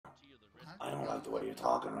don't like the way you're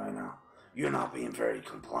talking right now. You're not being very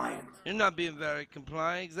compliant. You're not being very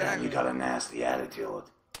compliant, And exactly. you got a nasty attitude.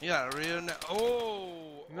 You got a real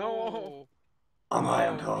oh No. I'm high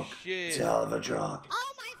on oh coke. shit. It's a hell of a drug.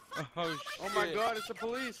 Oh my fuck! Oh, Oh my shit. god, it's the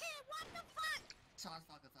police. What the fuck? Shots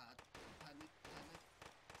fucking fat.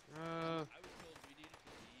 Uh, I was told we needed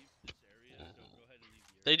to leave this area, so go ahead and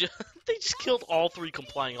leave the area. They just killed all 3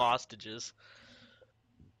 complying hostages.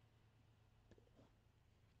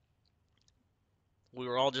 We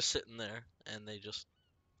were all just sitting there, and they just...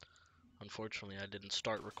 Unfortunately, I didn't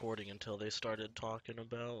start recording until they started talking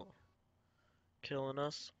about killing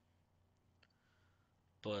us.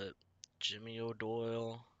 But Jimmy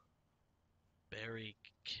O'Doyle, Barry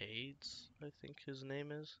Cades, I think his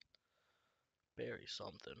name is. Barry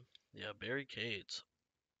something. Yeah, Barry Cades.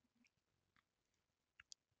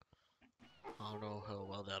 I don't know how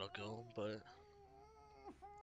well that'll go, but